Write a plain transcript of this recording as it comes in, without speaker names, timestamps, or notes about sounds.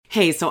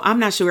Hey, so I'm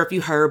not sure if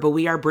you heard, but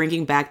we are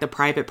bringing back the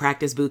private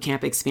practice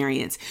bootcamp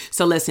experience.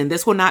 So listen,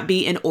 this will not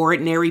be an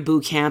ordinary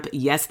bootcamp.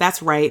 Yes,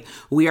 that's right.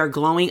 We are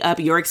glowing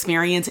up your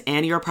experience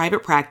and your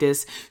private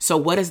practice. So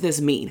what does this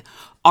mean?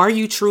 Are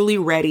you truly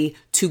ready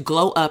to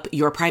glow up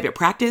your private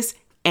practice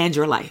and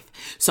your life?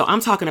 So I'm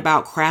talking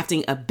about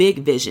crafting a big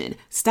vision.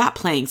 Stop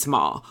playing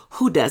small.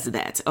 Who does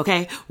that?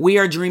 Okay. We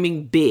are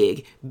dreaming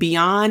big.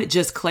 Beyond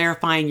just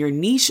clarifying your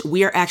niche,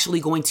 we are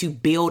actually going to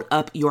build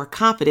up your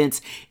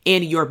confidence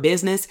in your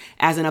business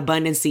as an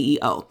abundant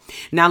CEO.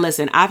 Now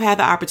listen, I've had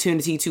the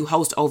opportunity to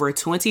host over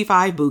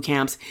 25 boot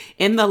camps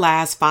in the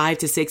last 5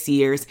 to 6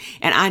 years,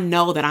 and I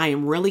know that I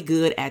am really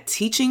good at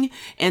teaching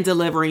and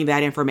delivering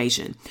that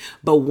information.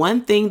 But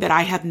one thing that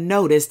I have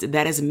noticed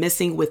that is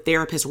missing with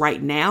therapists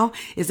right now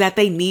is that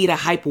they need a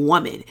hype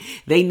woman.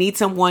 They need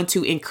someone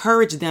to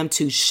encourage them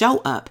to show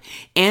up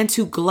and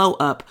to glow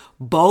up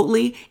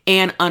boldly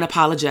and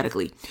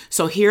unapologetically.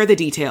 So here are the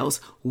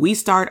details. We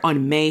start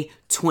on May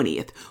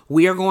 20th.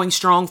 We are going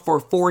strong for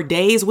 4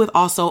 days with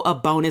also a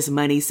bonus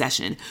money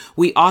session.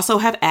 We also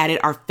have added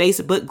our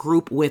Facebook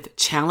group with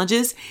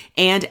challenges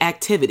and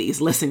activities.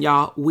 Listen,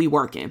 y'all, we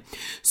working.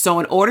 So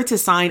in order to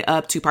sign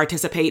up to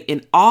participate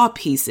in all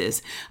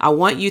pieces, I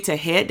want you to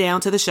head down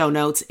to the show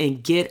notes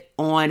and get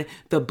on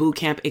the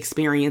bootcamp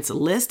experience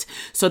list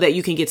so that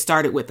you can get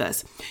started with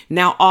us.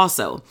 Now,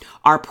 also,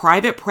 our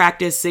private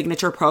practice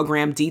signature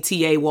program,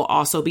 DTA, will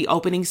also be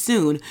opening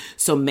soon.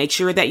 So make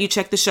sure that you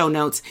check the show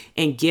notes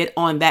and get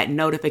on that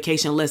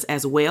notification list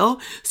as well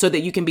so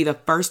that you can be the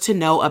first to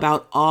know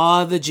about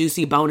all the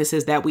juicy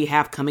bonuses that we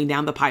have coming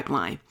down the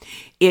pipeline.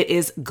 It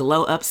is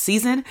glow up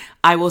season.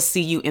 I will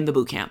see you in the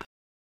bootcamp.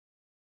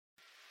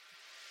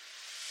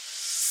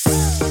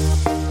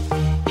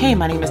 Hey,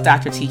 my name is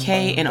Dr.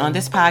 TK, and on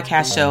this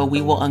podcast show,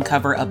 we will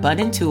uncover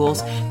abundant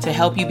tools to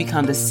help you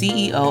become the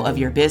CEO of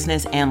your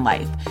business and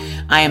life.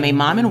 I am a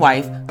mom and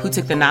wife who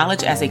took the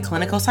knowledge as a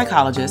clinical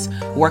psychologist,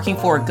 working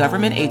for a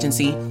government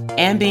agency,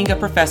 and being a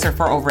professor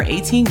for over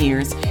 18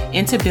 years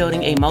into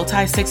building a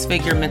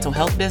multi-six-figure mental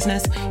health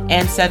business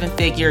and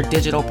 7-figure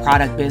digital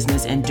product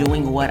business and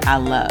doing what I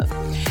love.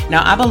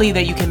 Now, I believe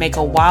that you can make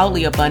a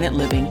wildly abundant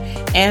living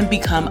and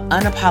become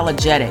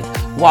unapologetic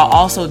while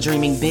also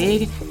dreaming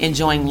big,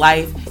 enjoying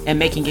life, and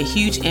making a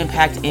huge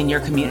impact in your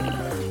community.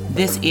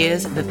 This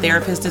is the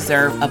Therapists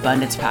Deserve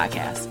Abundance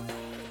podcast.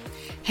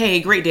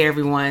 Hey, great day,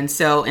 everyone.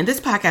 So in this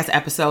podcast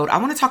episode, I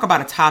want to talk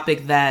about a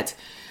topic that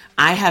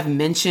I have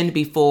mentioned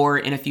before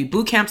in a few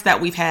boot camps that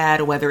we've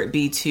had, whether it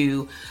be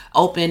to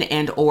open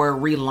and or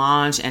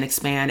relaunch and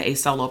expand a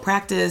solo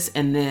practice,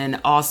 and then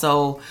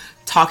also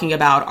talking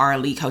about our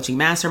Elite Coaching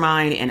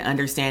Mastermind and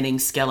understanding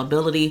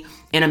scalability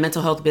in a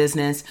mental health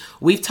business.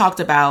 We've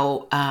talked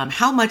about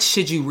how much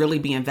should you really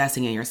be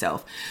investing in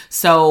yourself.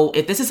 So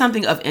if this is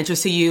something of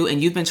interest to you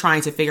and you've been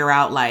trying to figure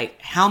out like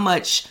how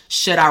much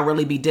should I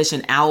really be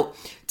dishing out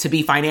to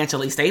be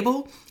financially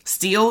stable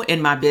still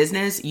in my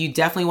business, you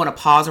definitely want to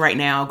pause right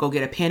now, go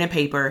get a pen and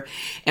paper.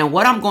 And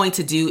what I'm going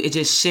to do is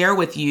just share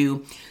with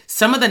you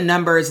some of the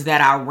numbers that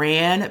I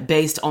ran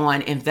based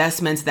on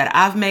investments that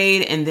I've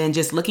made, and then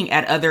just looking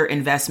at other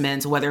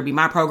investments, whether it be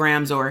my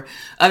programs or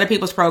other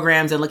people's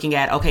programs, and looking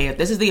at, okay, if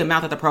this is the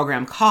amount that the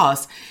program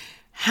costs,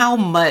 how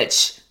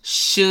much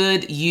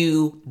should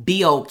you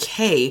be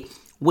okay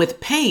with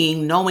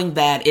paying, knowing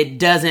that it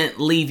doesn't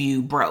leave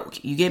you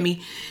broke? You get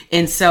me?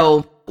 And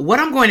so what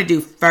I'm going to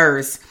do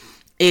first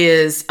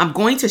is I'm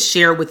going to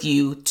share with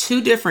you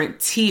 2 different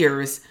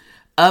tiers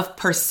of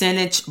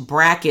percentage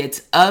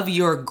brackets of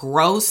your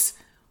gross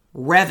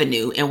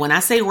revenue. And when I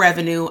say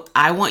revenue,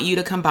 I want you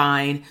to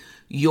combine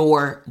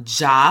your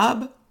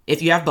job,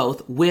 if you have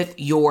both, with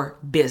your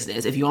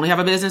business. If you only have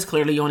a business,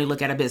 clearly you only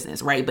look at a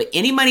business, right? But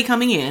any money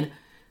coming in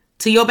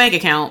to your bank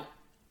account,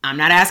 I'm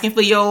not asking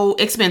for your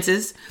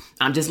expenses.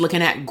 I'm just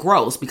looking at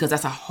gross, because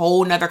that's a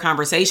whole nother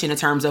conversation in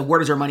terms of where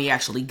does your money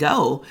actually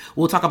go.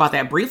 We'll talk about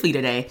that briefly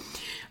today.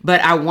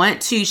 But I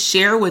want to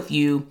share with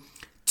you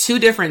 2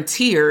 different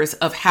tiers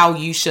of how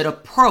you should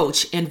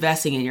approach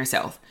investing in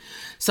yourself.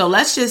 So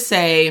let's just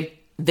say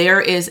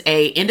there is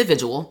a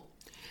individual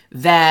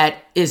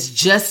that is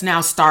just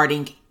now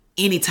starting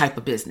any type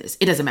of business.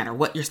 It doesn't matter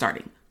what you're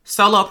starting.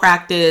 Solo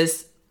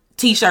practice,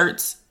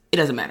 t-shirts, it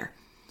doesn't matter,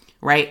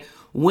 right?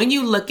 When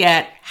you look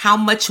at how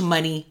much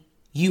money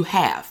you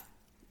have,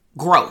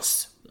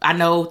 gross, I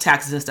know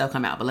taxes and stuff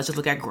come out, but let's just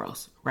look at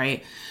gross,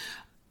 right?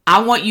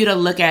 I want you to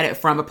look at it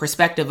from a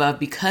perspective of,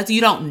 because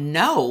you don't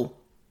know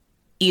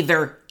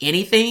either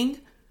anything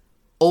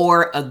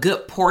or a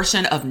good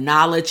portion of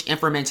knowledge,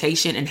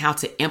 implementation, and how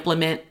to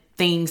implement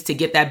things to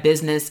get that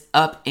business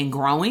up and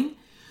growing,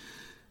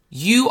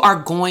 you are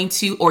going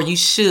to, or you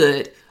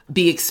should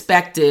be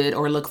expected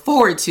or look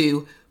forward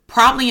to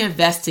probably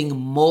investing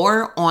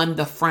more on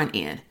the front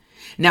end.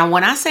 Now,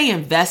 when I say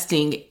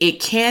investing, it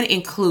can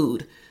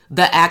include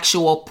the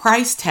actual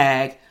price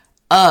tag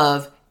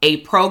of a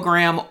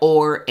program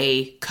or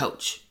a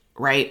coach,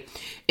 right?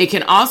 It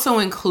can also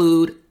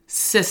include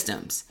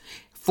systems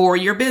for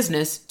your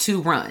business to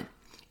run.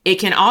 It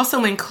can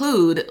also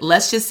include,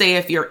 let's just say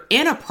if you're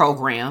in a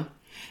program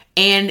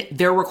And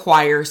there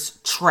requires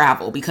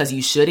travel because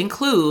you should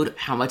include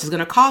how much it's going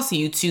to cost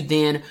you to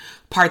then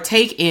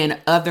partake in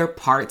other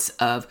parts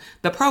of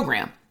the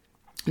program.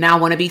 Now, I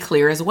want to be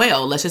clear as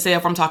well. Let's just say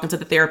if I'm talking to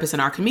the therapist in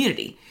our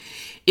community,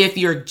 if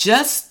you're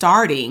just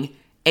starting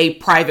a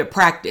private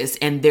practice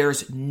and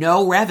there's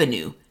no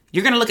revenue,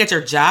 you're going to look at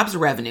your job's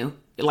revenue,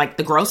 like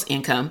the gross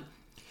income,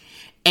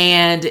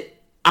 and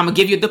I'm going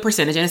to give you the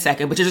percentage in a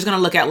second, but you're just going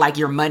to look at like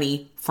your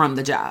money from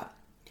the job.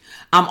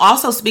 I'm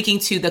also speaking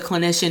to the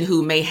clinician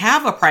who may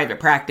have a private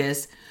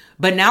practice,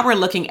 but now we're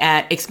looking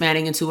at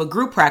expanding into a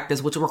group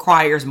practice, which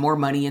requires more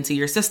money into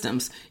your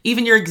systems,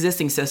 even your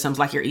existing systems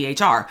like your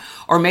EHR.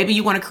 Or maybe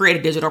you want to create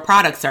a digital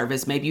product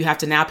service. Maybe you have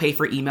to now pay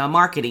for email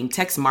marketing,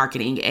 text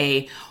marketing,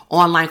 a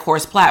online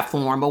course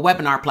platform, a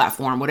webinar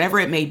platform, whatever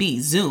it may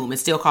be, Zoom, it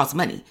still costs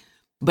money.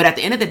 But at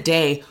the end of the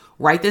day,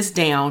 write this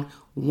down.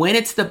 When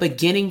it's the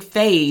beginning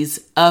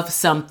phase of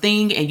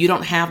something and you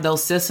don't have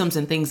those systems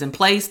and things in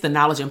place, the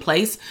knowledge in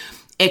place,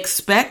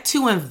 expect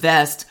to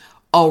invest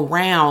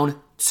around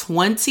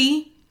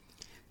 20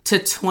 to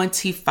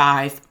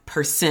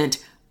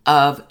 25%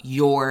 of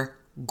your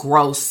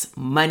gross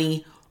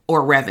money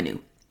or revenue.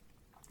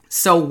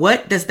 So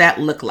what does that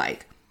look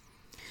like?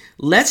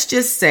 Let's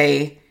just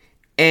say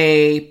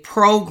a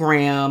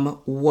program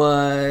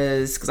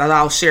was, because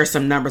I'll share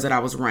some numbers that I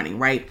was running,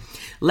 right?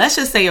 Let's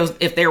just say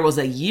if there was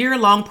a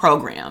year-long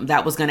program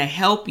that was going to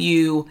help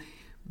you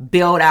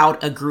build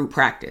out a group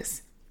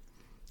practice.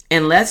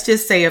 And let's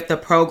just say if the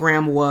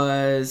program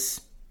was,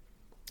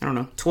 I don't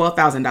know,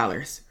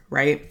 $12,000,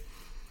 right?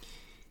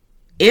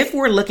 If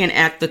we're looking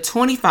at the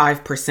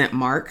 25%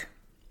 mark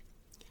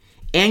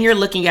and you're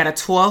looking at a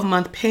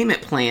 12-month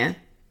payment plan,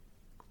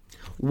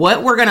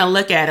 what we're going to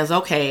look at is,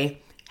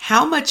 okay,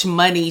 how much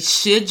money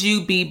should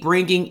you be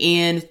bringing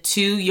in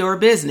to your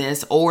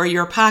business or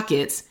your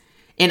pockets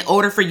in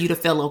order for you to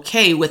feel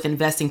okay with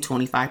investing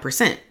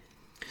 25%?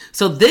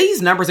 So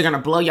these numbers are going to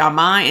blow your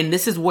mind. And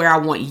this is where I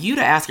want you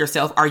to ask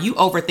yourself, are you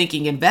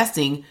overthinking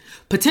investing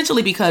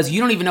potentially because you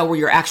don't even know where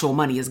your actual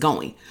money is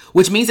going,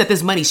 which means that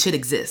this money should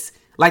exist.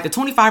 Like the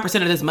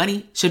 25% of this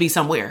money should be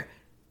somewhere.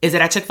 Is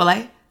it at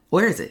Chick-fil-A?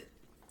 Where is it?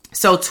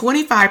 So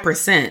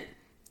 25%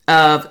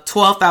 of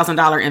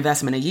 $12,000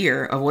 investment a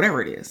year of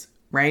whatever it is,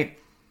 right,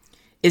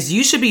 is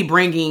you should be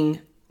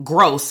bringing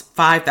gross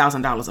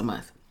 $5,000 a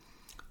month.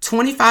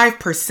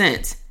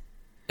 25%,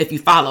 if you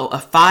follow,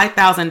 of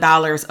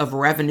 $5,000 of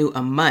revenue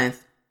a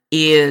month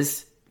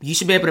is, you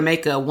should be able to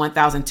make a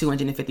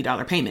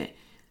 $1,250 payment.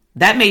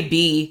 That may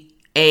be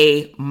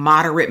a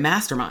moderate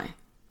mastermind,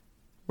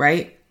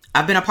 right?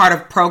 I've been a part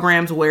of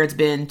programs where it's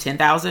been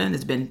 $10,000,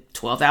 it's been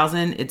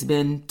 $12,000, it's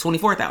been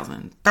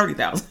 $24,000,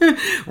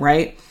 $30,000,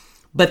 right?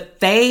 But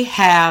they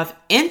have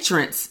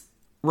entrance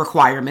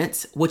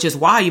requirements, which is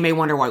why you may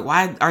wonder,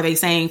 why are they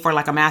saying for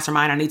like a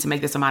mastermind, I need to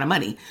make this amount of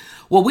money?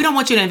 Well, we don't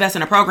want you to invest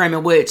in a program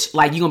in which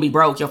like you're going to be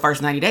broke your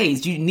first 90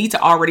 days. You need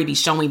to already be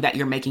showing that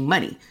you're making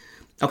money.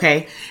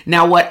 Okay.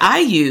 Now what I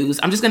use,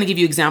 I'm just going to give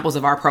you examples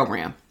of our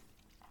program.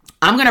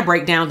 I'm going to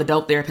break down the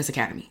Dope Therapist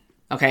Academy.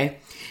 Okay.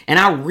 And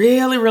I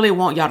really, really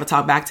want y'all to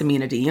talk back to me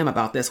in a DM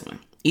about this one,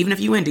 even if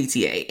you in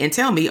DTA, and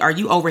tell me, are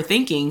you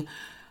overthinking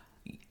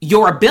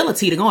your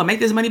ability to go and make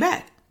this money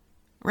back?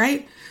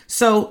 Right.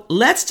 So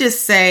let's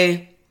just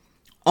say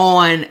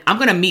I'm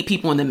going to meet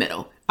people in the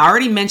middle. I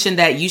already mentioned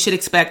that you should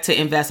expect to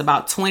invest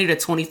about 20 to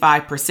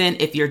 25%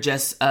 if you're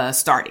just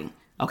starting.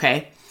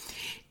 Okay.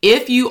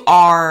 If you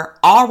are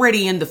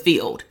already in the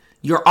field,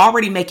 you're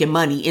already making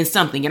money in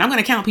something. And I'm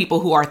going to count people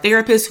who are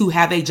therapists who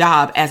have a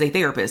job as a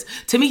therapist.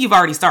 To me, you've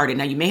already started.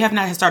 Now, you may have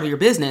not started your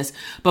business,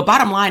 but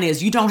bottom line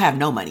is you don't have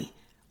no money.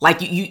 Like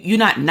you're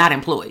not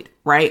employed,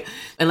 right?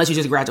 Unless you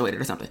just graduated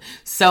or something.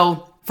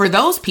 So for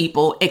those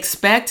people,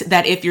 expect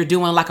that if you're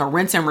doing like a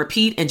rinse and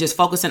repeat and just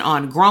focusing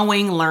on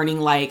growing,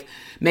 learning like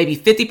maybe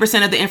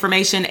 50% of the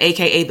information,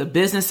 aka the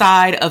business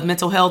side of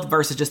mental health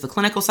versus just the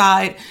clinical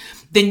side,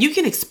 then you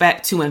can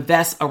expect to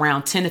invest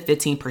around 10 to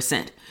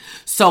 15%.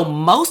 So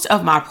most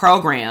of my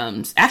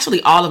programs,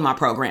 actually all of my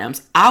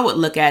programs, I would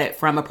look at it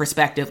from a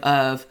perspective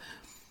of,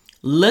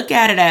 look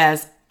at it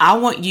as, I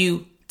want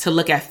you to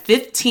look at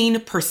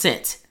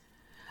 15%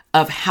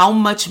 of how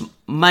much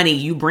money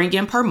you bring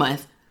in per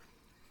month.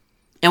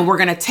 And we're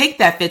going to take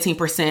that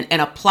 15%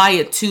 and apply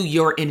it to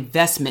your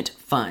investment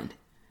fund.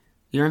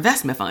 Your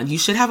investment fund. You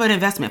should have an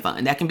investment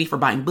fund. That can be for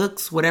buying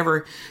books,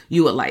 whatever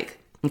you would like.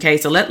 Okay,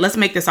 so let's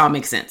make this all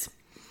make sense.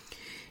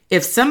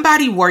 If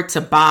somebody were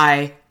to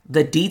buy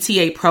the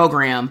DTA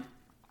program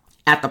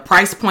at the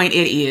price point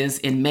it is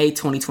in May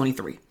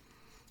 2023,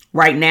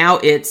 right now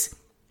it's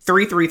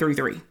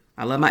 3333.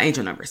 I love my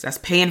angel numbers. That's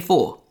pay in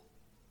full.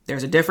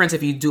 There's a difference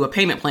if you do a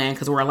payment plan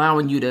because we're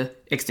allowing you to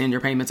extend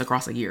your payments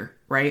across a year,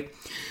 right?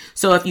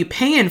 So if you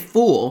pay in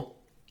full,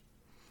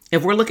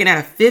 if we're looking at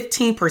a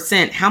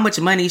 15%, how much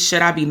money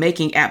should I be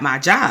making at my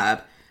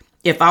job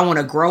if I want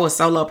to grow a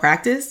solo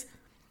practice?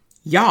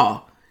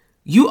 Y'all,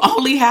 you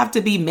only have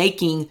to be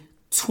making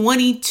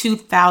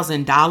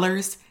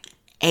 $22,000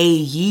 a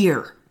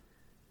year.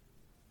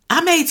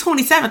 I made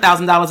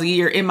 $27,000 a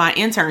year in my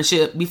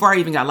internship before I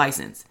even got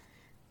licensed.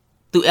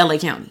 through LA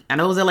County. I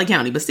know it was LA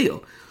County, but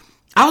still.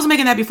 I was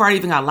making that before I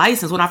even got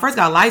licensed. When I first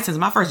got licensed,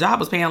 my first job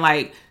was paying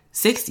like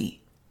 $60.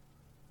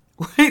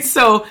 Right?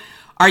 So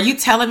are you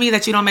telling me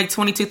that you don't make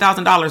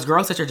 $22,000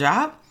 gross at your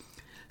job?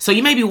 So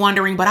you may be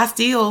wondering, but I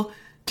still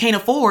can't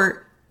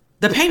afford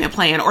the payment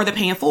plan or the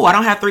pay in full. I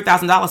don't have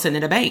 $3,000 sitting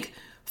in the bank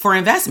for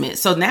investment.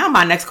 So now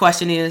my next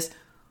question is,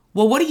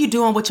 well, what are you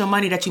doing with your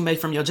money that you make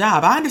from your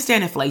job? I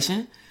understand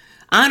inflation.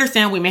 I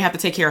understand we may have to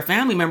take care of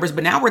family members,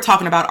 but now we're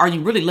talking about, are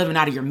you really living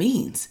out of your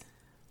means?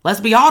 Let's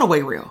be all the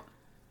way real.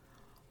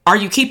 Are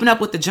you keeping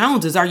up with the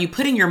Joneses? Are you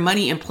putting your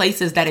money in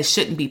places that it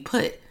shouldn't be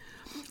put?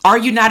 Are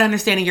you not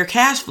understanding your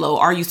cash flow?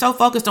 Are you so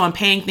focused on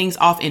paying things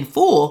off in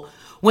full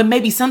when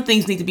maybe some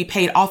things need to be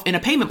paid off in a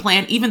payment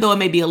plan, even though it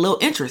may be a little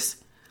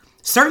interest?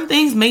 Certain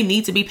things may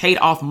need to be paid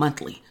off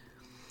monthly.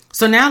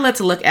 So now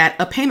let's look at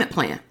a payment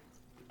plan.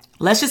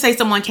 Let's just say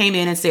someone came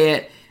in and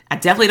said, I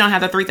definitely don't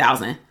have the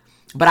 $3,000,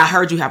 but I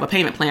heard you have a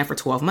payment plan for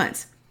 12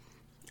 months.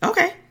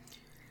 Okay.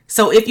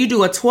 So if you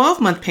do a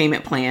 12-month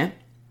payment plan,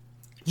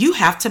 you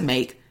have to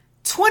make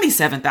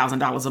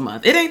 $27,000 a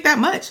month. It ain't that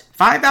much.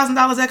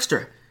 $5,000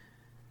 extra.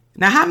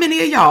 Now, how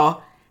many of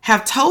y'all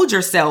have told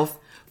yourself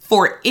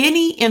for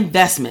any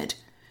investment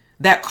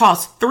that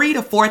costs $3,000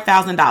 to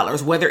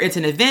 $4,000, whether it's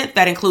an event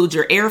that includes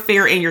your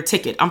airfare and your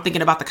ticket? I'm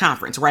thinking about the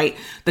conference, right?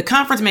 The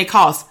conference may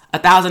cost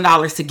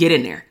 $1,000 to get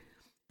in there,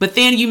 but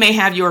then you may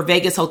have your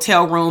Vegas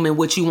hotel room in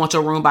which you want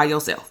your room by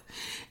yourself.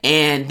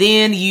 And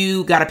then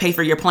you got to pay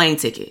for your plane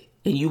ticket.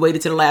 And you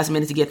waited to the last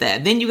minute to get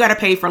that. Then you got to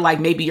pay for like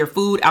maybe your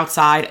food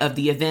outside of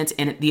the event,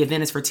 and the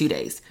event is for 2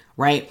 days,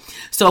 right?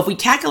 So if we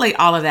calculate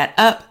all of that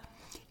up,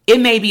 it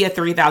may be a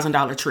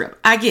 $3,000 trip.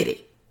 I get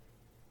it.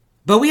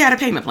 But we had a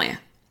payment plan.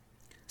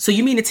 So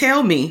you mean to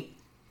tell me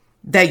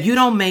that you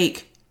don't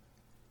make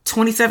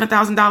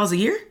 $27,000 a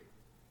year?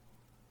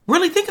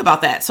 Really think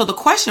about that. So the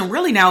question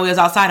really now is,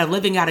 outside of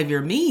living out of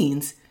your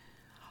means,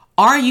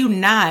 are you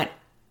not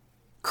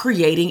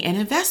creating an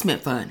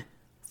investment fund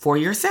for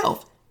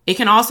yourself? It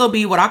can also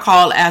be what I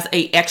call as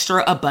a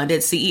extra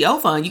abundant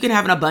CEO fund. You can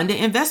have an abundant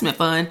investment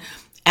fund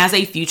as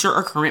a future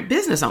or current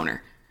business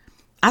owner.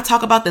 I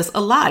talk about this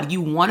a lot.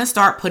 You want to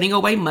start putting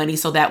away money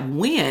so that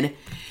when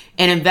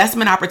an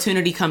investment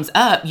opportunity comes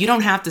up, you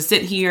don't have to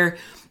sit here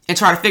and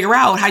try to figure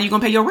out how you're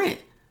going to pay your rent.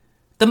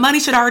 The money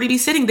should already be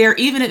sitting there,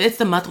 even if it's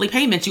the monthly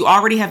payment. You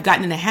already have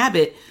gotten in the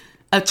habit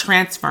of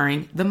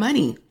transferring the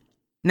money.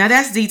 Now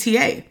that's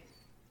DTA.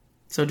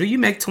 So do you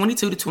make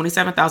 $22,000 to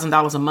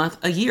 $27,000 a month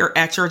a year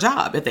at your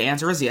job? If the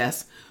answer is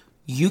yes,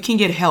 you can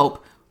get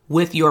help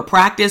with your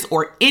practice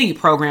or any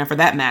program for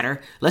that matter.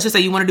 Let's just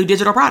say you want to do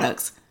digital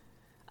products.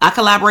 I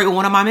collaborate with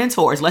one of my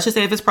mentors. Let's just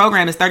say if his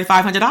program is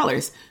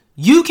 $3,500,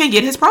 you can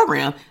get his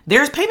program.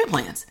 There's payment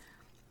plans.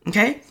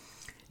 Okay.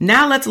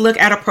 Now let's look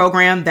at a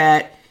program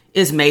that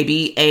is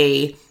maybe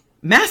a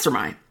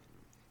mastermind.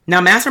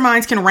 Now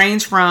masterminds can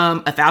range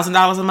from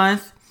 $1,000 a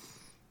month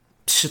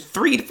to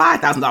 $3,000 to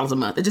 $5,000 a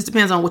month. It just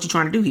depends on what you're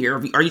trying to do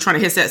here. Are you trying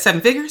to hit that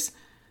 7 figures?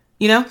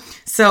 You know?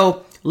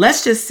 So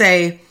let's just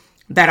say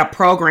that a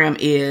program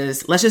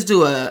is, let's just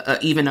do a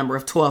even number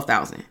of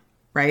 12,000,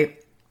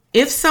 right?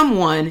 If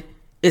someone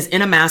is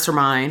in a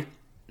mastermind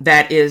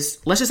that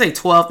is, let's just say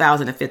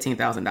 $12,000 to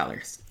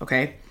 $15,000.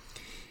 Okay.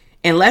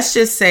 And let's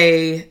just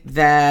say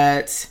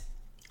that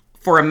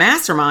for a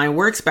mastermind,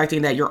 we're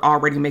expecting that you're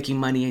already making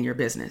money in your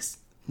business.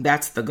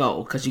 That's the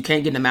goal, because you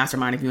can't get in a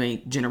mastermind if you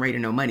ain't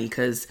generating no money,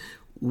 because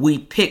we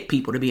pick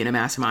people to be in a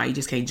mastermind. You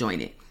just can't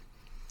join it.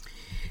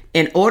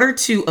 In order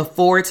to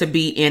afford to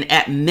be in,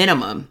 at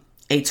minimum,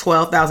 a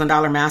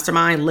 $12,000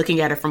 mastermind, looking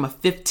at it from a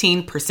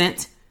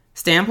 15%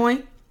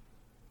 standpoint,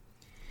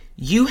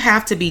 you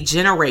have to be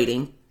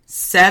generating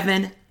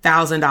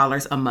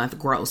 $7,000 a month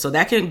gross. So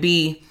that can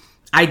be,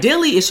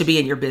 ideally, it should be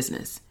in your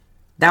business.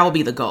 That will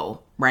be the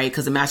goal, right?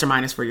 Because the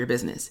mastermind is for your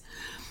business.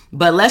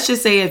 But let's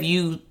just say if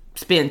you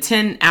spend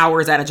 10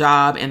 hours at a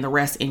job and the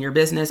rest in your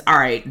business, all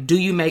right, do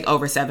you make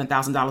over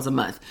 $7,000 a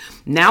month?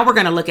 Now we're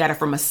going to look at it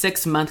from a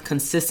 6-month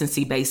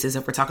consistency basis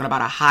if we're talking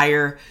about a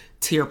higher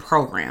tier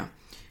program,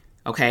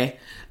 okay?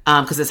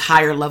 Because it's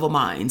higher level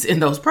minds in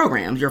those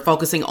programs. You're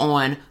focusing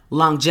on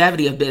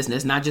longevity of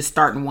business, not just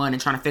starting one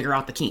and trying to figure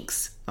out the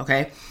kinks,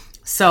 okay?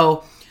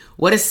 So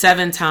what is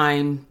 7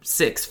 times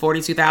 6?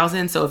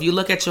 42,000. So if you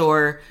look at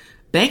your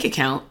bank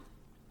account,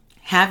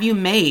 have you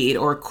made,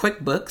 or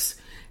QuickBooks,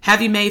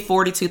 have you made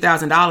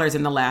 $42,000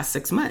 in the last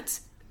 6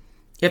 months?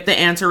 If the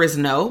answer is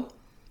no,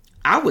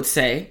 I would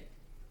say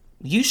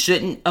you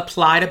shouldn't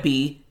apply to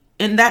be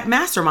in that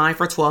mastermind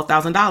for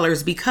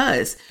 $12,000,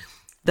 because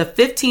the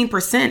 15%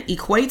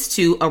 equates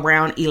to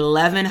around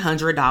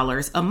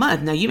 $1,100 a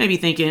month. Now you may be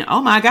thinking,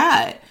 oh my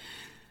God,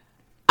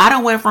 I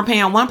done went from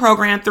paying one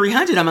program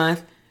 $300 a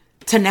month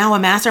to now a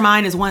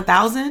mastermind is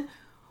 $1,000.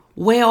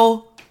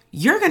 Well,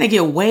 you're going to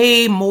get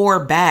way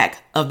more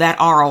back of that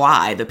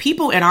ROI. The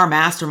people in our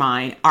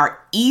mastermind are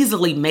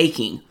easily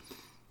making,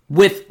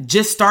 with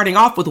just starting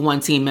off with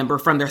one team member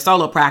from their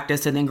solo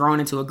practice and then growing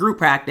into a group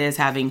practice,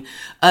 having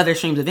other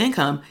streams of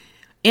income.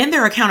 In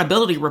their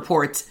accountability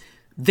reports,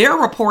 they're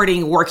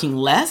reporting working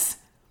less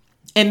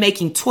and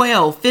making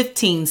 $12,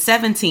 $15,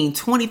 $17,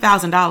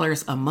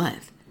 $20,000 a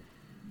month.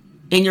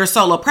 In your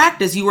solo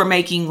practice, you were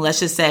making,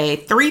 let's just say,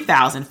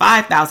 $3,000,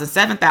 $5,000,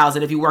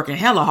 $7,000 if you're working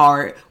hella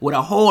hard with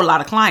a whole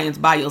lot of clients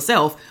by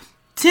yourself,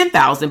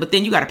 $10,000, but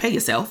then you got to pay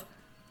yourself,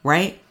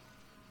 right?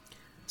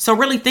 So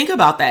really think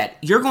about that.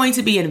 You're going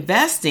to be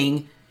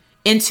investing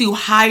into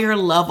higher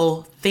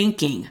level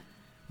thinking,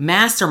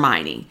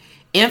 masterminding,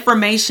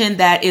 information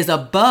that is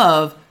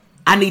above,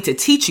 I need to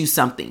teach you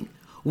something.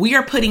 We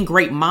are putting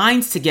great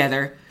minds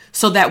together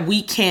so that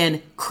we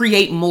can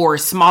create more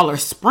smaller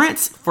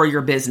sprints for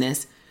your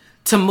business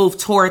to move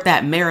toward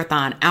that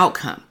marathon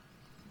outcome.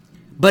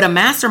 But a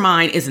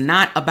mastermind is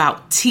not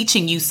about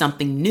teaching you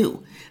something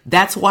new.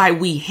 That's why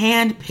we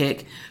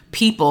handpick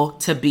people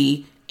to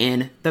be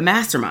in the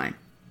mastermind.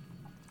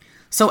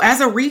 So as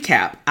a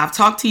recap, I've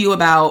talked to you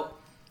about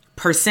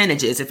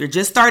percentages. If you're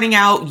just starting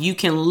out, you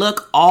can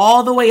look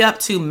all the way up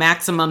to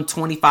maximum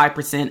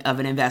 25% of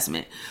an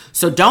investment.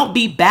 So don't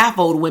be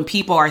baffled when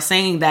people are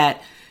saying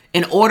that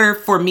in order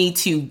for me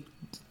to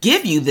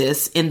give you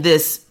this in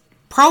this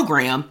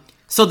program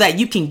so that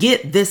you can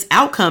get this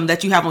outcome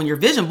that you have on your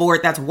vision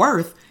board that's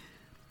worth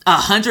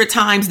 100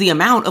 times the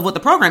amount of what the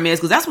program is,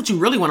 because that's what you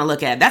really want to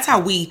look at. That's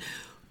how we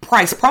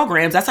price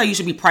programs. That's how you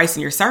should be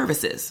pricing your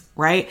services,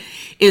 right?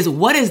 Is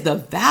what is the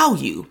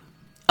value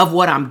of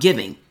what I'm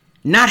giving,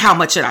 not how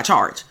much should I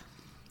charge.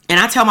 And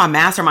I tell my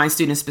mastermind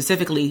students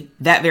specifically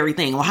that very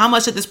thing. Well, how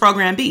much should this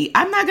program be?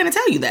 I'm not going to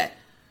tell you that,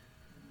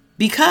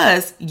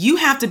 because you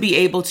have to be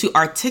able to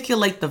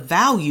articulate the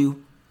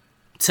value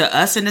to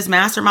us in this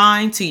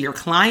mastermind, to your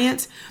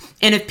clients.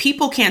 And if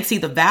people can't see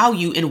the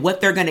value in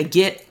what they're going to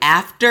get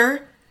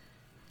after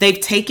they've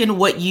taken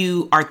what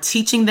you are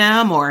teaching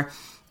them or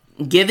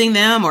giving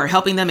them or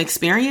helping them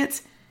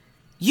experience,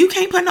 you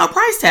can't put no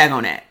price tag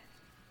on that.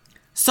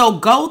 So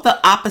go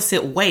the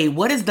opposite way.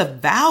 What is the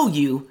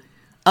value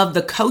of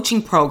the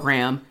coaching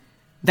program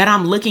that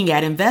I'm looking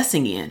at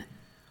investing in?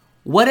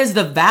 What is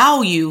the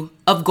value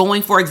of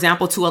going, for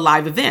example, to a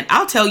live event?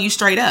 I'll tell you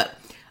straight up.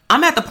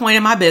 I'm at the point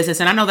in my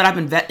business, and I know that I've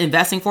been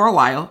investing for a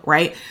while,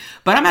 right?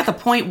 But I'm at the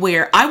point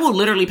where I will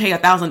literally pay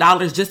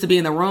 $1,000 just to be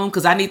in the room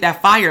because I need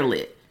that fire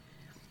lit.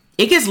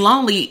 It gets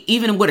lonely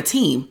even with a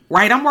team,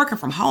 right? I'm working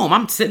from home.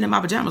 I'm sitting in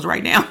my pajamas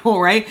right now,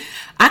 right?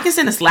 I can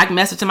send a Slack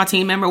message to my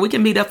team member. We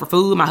can meet up for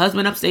food. My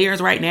husband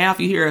upstairs right now. If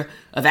you hear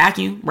a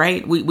vacuum,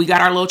 right? We got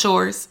our little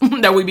chores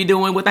that we be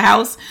doing with the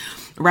house,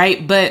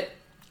 right? But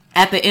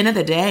at the end of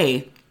the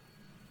day,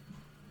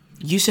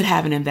 you should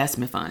have an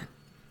investment fund.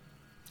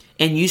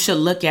 And you should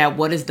look at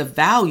what is the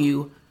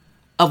value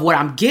of what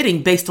I'm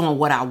getting based on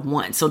what I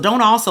want. So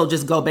don't also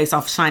just go based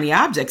off shiny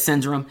object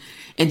syndrome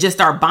and just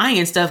start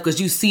buying stuff because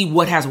you see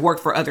what has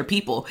worked for other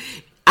people.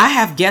 I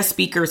have guest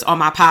speakers on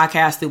my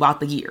podcast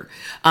throughout the year.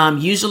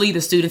 Usually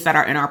the students that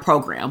are in our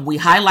program, we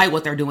highlight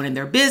what they're doing in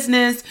their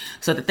business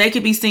so that they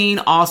can be seen,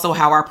 also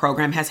how our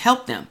program has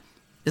helped them.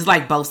 It's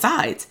like both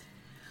sides.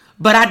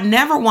 But I'd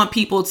never want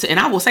people to, and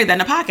I will say that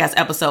in a podcast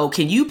episode,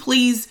 can you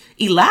please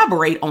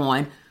elaborate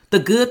on the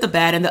good, the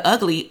bad, and the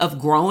ugly of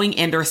growing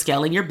and or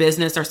scaling your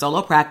business or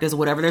solo practice,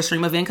 whatever their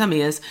stream of income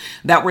is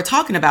that we're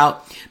talking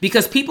about,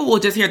 because people will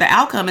just hear the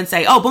outcome and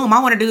say, oh, boom,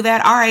 I want to do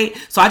that. All right.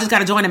 So I just got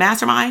to join the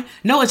mastermind.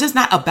 No, it's just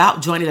not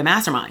about joining the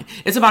mastermind.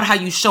 It's about how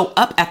you show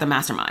up at the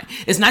mastermind.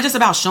 It's not just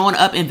about showing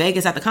up in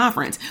Vegas at the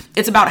conference.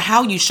 It's about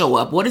how you show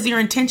up. What is your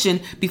intention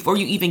before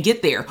you even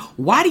get there?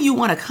 Why do you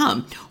want to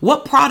come?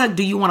 What product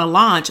do you want to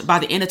launch by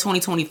the end of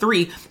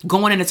 2023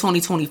 going into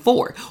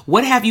 2024?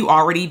 What have you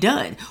already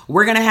done?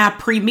 We're going to have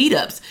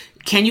meetups.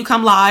 Can you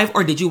come live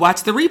or did you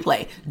watch the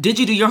replay? Did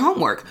you do your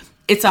homework?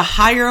 It's a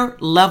higher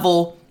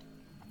level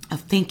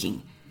of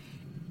thinking.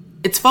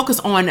 It's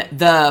focused on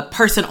the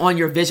person on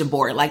your vision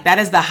board. Like that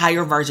is the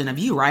higher version of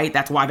you, right?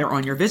 That's why they're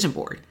on your vision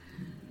board.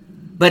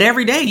 But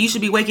every day you should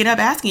be waking up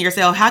asking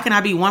yourself, how can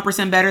I be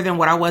 1% better than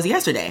what I was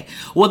yesterday?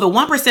 Well, the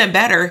 1%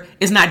 better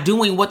is not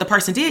doing what the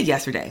person did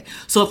yesterday.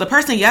 So if the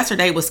person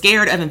yesterday was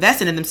scared of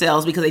investing in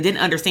themselves because they didn't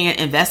understand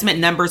investment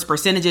numbers,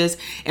 percentages,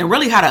 and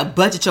really how to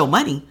budget your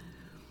money,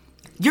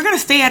 you're going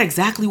to stay at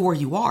exactly where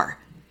you are.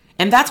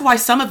 And that's why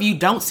some of you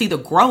don't see the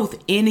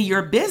growth in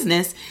your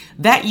business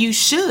that you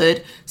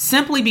should,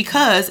 simply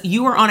because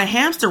you are on a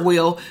hamster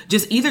wheel,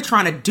 just either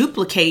trying to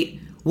duplicate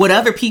what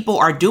other people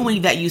are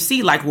doing that you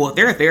see, like, well, if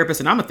they're a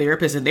therapist and I'm a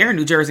therapist and they're in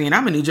New Jersey and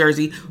I'm in New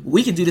Jersey,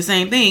 we can do the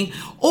same thing.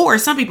 Or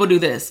some people do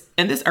this,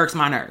 and this irks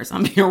my nerves.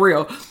 I'm being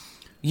real.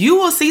 You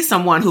will see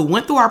someone who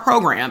went through our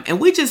program and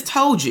we just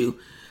told you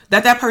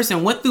that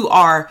person went through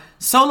our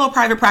solo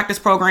private practice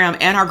program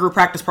and our group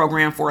practice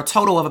program for a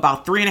total of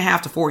about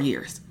 3.5 to 4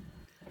 years.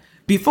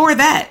 Before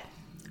that,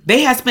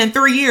 they had spent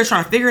 3 years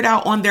trying to figure it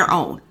out on their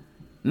own,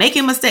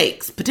 making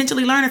mistakes,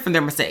 potentially learning from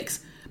their mistakes.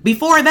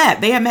 Before that,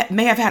 they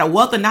may have had a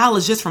wealth of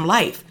knowledge just from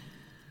life.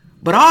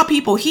 But all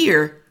people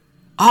hear,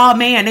 oh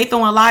man, they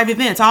throwing live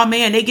events. Oh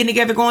man, they getting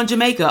together going to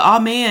Jamaica. Oh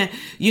man,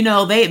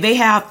 they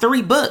have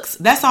 3 books.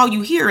 That's all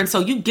you hear. And so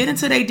you get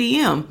into their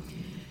DM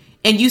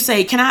and you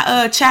say, can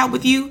I chat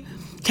with you?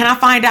 Can I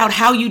find out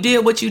how you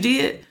did what you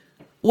did?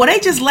 Well, they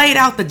just laid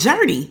out the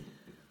journey.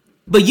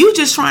 But you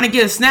just trying to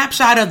get a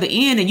snapshot of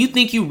the end and you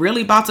think you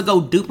really about to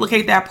go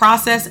duplicate that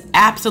process?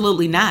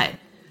 Absolutely not.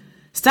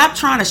 Stop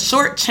trying to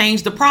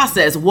shortchange the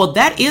process. Well,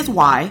 that is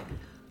why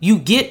you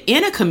get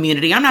in a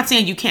community. I'm not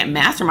saying you can't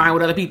mastermind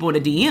with other people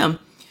in the DM,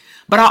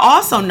 but I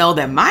also know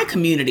that my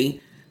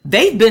community,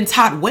 they've been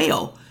taught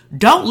well.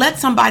 Don't let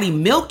somebody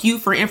milk you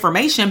for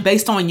information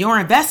based on your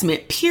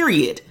investment,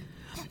 period.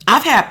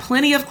 I've had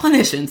plenty of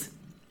clinicians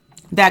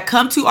that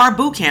come to our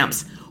boot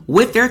camps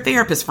with their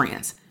therapist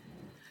friends.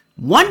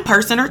 One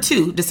person or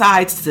two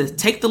decides to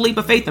take the leap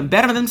of faith and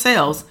better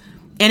themselves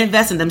and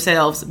invest in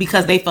themselves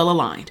because they feel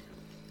aligned.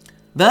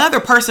 The other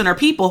person or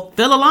people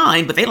feel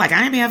aligned, but they like,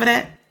 I ain't having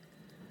that.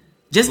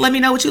 Just let me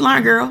know what you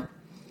learned, girl.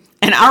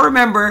 And I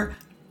remember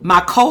my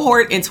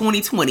cohort in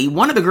 2020,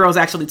 one of the girls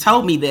actually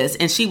told me this,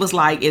 and she was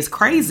like, it's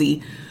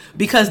crazy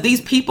because these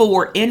people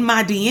were in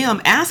my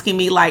DM asking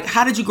me like,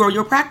 how did you grow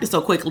your practice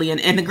so quickly?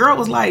 And the girl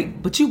was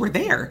like, but you were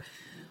there.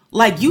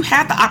 Like, you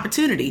had the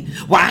opportunity.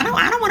 Well, I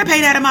don't want to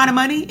pay that amount of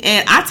money.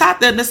 And I taught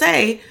them to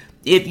say,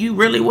 if you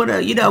really want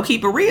to,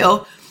 keep it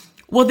real,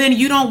 well, then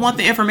you don't want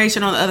the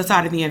information on the other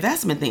side of the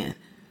investment then.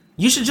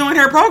 You should join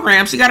her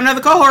program. She got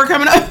another cohort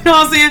coming up, you know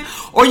what I'm saying?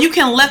 Or you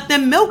can let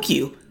them milk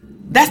you.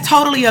 That's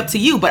totally up to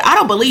you. But I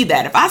don't believe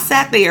that. If I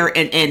sat there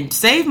and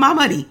saved my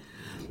money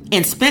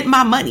and spent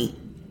my money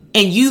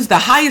and used the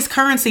highest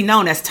currency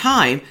known as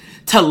time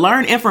to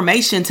learn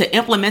information to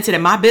implement it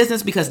in my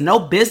business, because no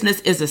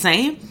business is the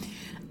same,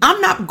 I'm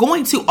not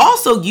going to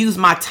also use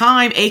my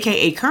time,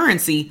 aka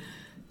currency,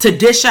 to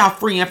dish out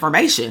free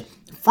information.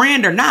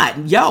 Friend or not,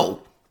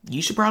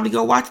 you should probably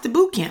go watch the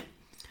boot camp.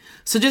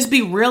 So just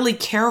be really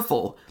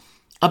careful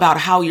about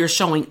how you're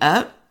showing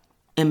up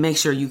and make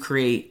sure you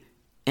create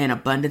an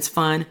abundance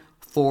fund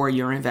for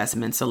your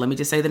investment. So let me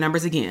just say the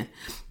numbers again.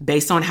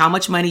 Based on how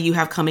much money you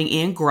have coming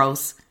in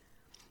gross,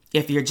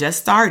 if you're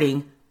just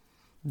starting,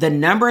 the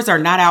numbers are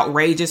not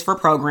outrageous for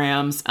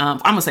programs. I'm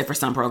going to say for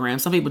some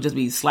programs. Some people just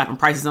be slapping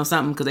prices on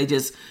something because they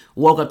just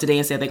woke up today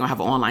and said they're going to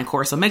have an online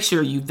course. So make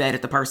sure you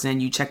vetted the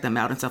person, you check them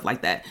out and stuff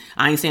like that.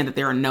 I ain't saying that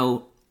there are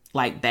no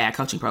bad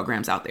coaching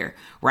programs out there,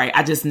 right?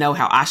 I just know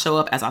how I show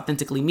up as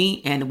authentically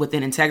me and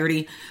within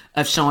integrity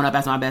of showing up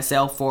as my best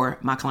self for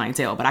my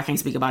clientele. But I can't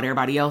speak about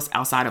everybody else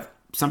outside of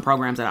some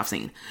programs that I've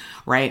seen,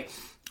 right?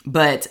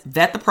 But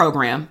vet the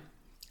program,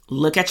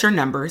 look at your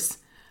numbers,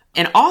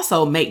 and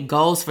also make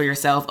goals for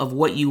yourself of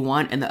what you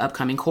want in the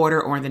upcoming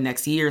quarter or in the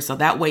next year. So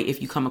that way,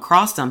 if you come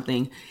across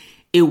something,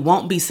 it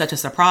won't be such a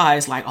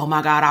surprise like, oh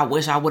my God, I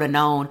wish I would have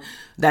known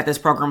that this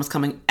program was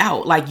coming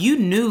out. Like, you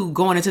knew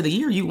going into the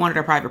year you wanted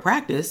a private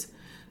practice.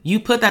 You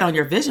put that on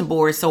your vision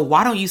board. So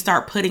why don't you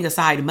start putting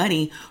aside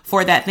money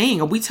for that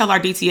thing? And we tell our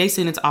DTA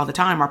students all the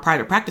time, our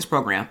private practice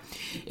program,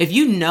 if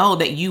you know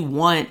that you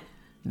want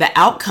the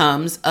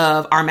outcomes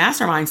of our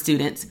mastermind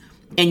students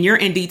and you're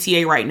in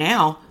DTA right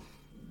now,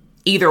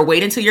 either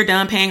wait until you're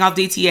done paying off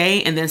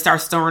DTA and then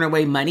start storing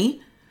away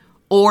money,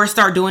 or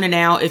start doing it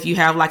now. If you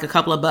have like a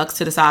couple of bucks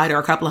to the side or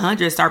a couple of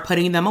hundred, start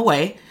putting them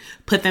away,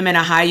 put them in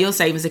a high yield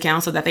savings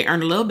account so that they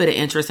earn a little bit of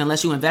interest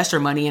unless you invest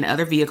your money in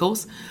other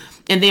vehicles.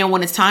 And then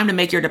when it's time to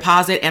make your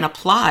deposit and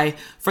apply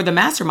for the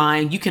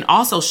mastermind, you can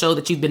also show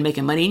that you've been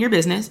making money in your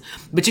business,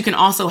 but you can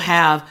also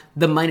have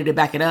the money to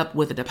back it up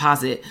with a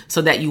deposit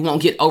so that you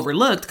won't get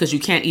overlooked because you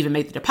can't even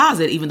make the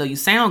deposit, even though you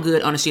sound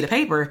good on a sheet of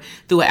paper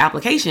through an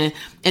application.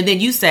 And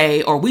then you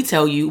say, or we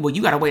tell you, well,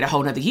 you got to wait a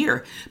whole nother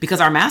year because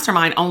our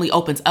mastermind only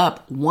opens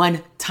up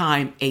one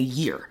time a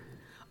year,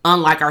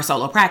 unlike our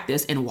solo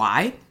practice. And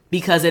why?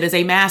 Because it is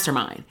a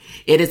mastermind.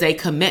 It is a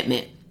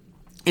commitment.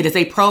 It is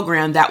a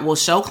program that will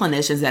show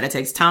clinicians that it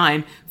takes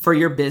time for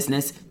your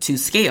business to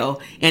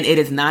scale. And it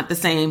is not the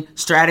same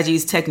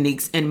strategies,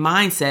 techniques, and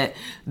mindset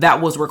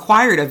that was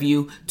required of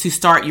you to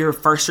start your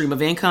first stream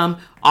of income,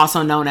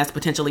 also known as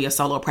potentially a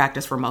solo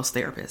practice for most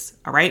therapists.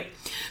 All right.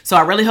 So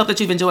I really hope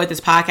that you've enjoyed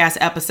this podcast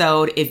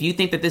episode. If you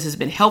think that this has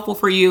been helpful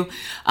for you,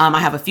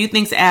 I have a few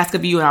things to ask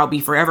of you and I'll be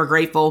forever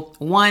grateful.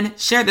 One,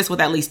 share this with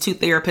at least 2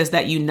 therapists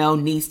that you know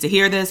needs to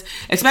hear this,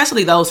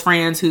 especially those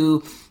friends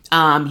who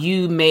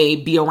you may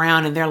be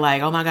around and they're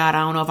like, oh my God,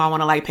 I don't know if I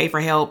want to pay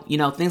for help,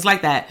 things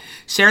like that.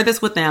 Share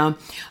this with them.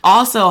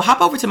 Also,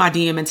 hop over to my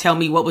DM and tell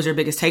me what was your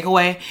biggest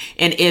takeaway.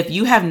 And if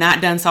you have not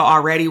done so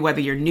already,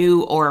 whether you're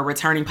new or a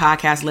returning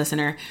podcast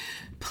listener,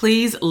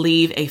 please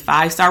leave a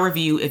 5-star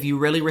review if you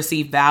really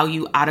received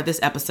value out of this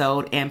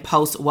episode and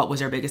post what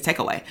was your biggest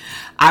takeaway.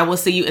 I will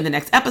see you in the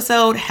next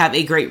episode. Have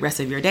a great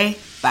rest of your day.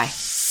 Bye.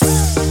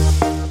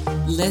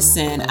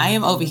 Listen, I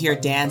am over here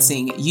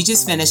dancing. You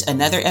just finished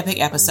another epic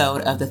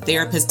episode of the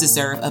Therapists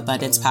Deserve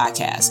Abundance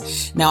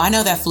podcast. Now, I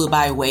know that flew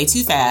by way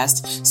too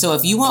fast. So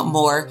if you want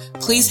more,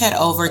 please head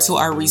over to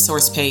our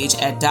resource page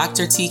at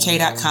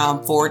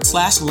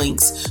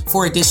drtk.com/links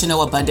for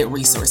additional abundant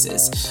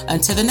resources.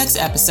 Until the next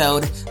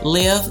episode,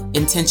 live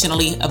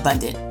intentionally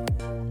abundant.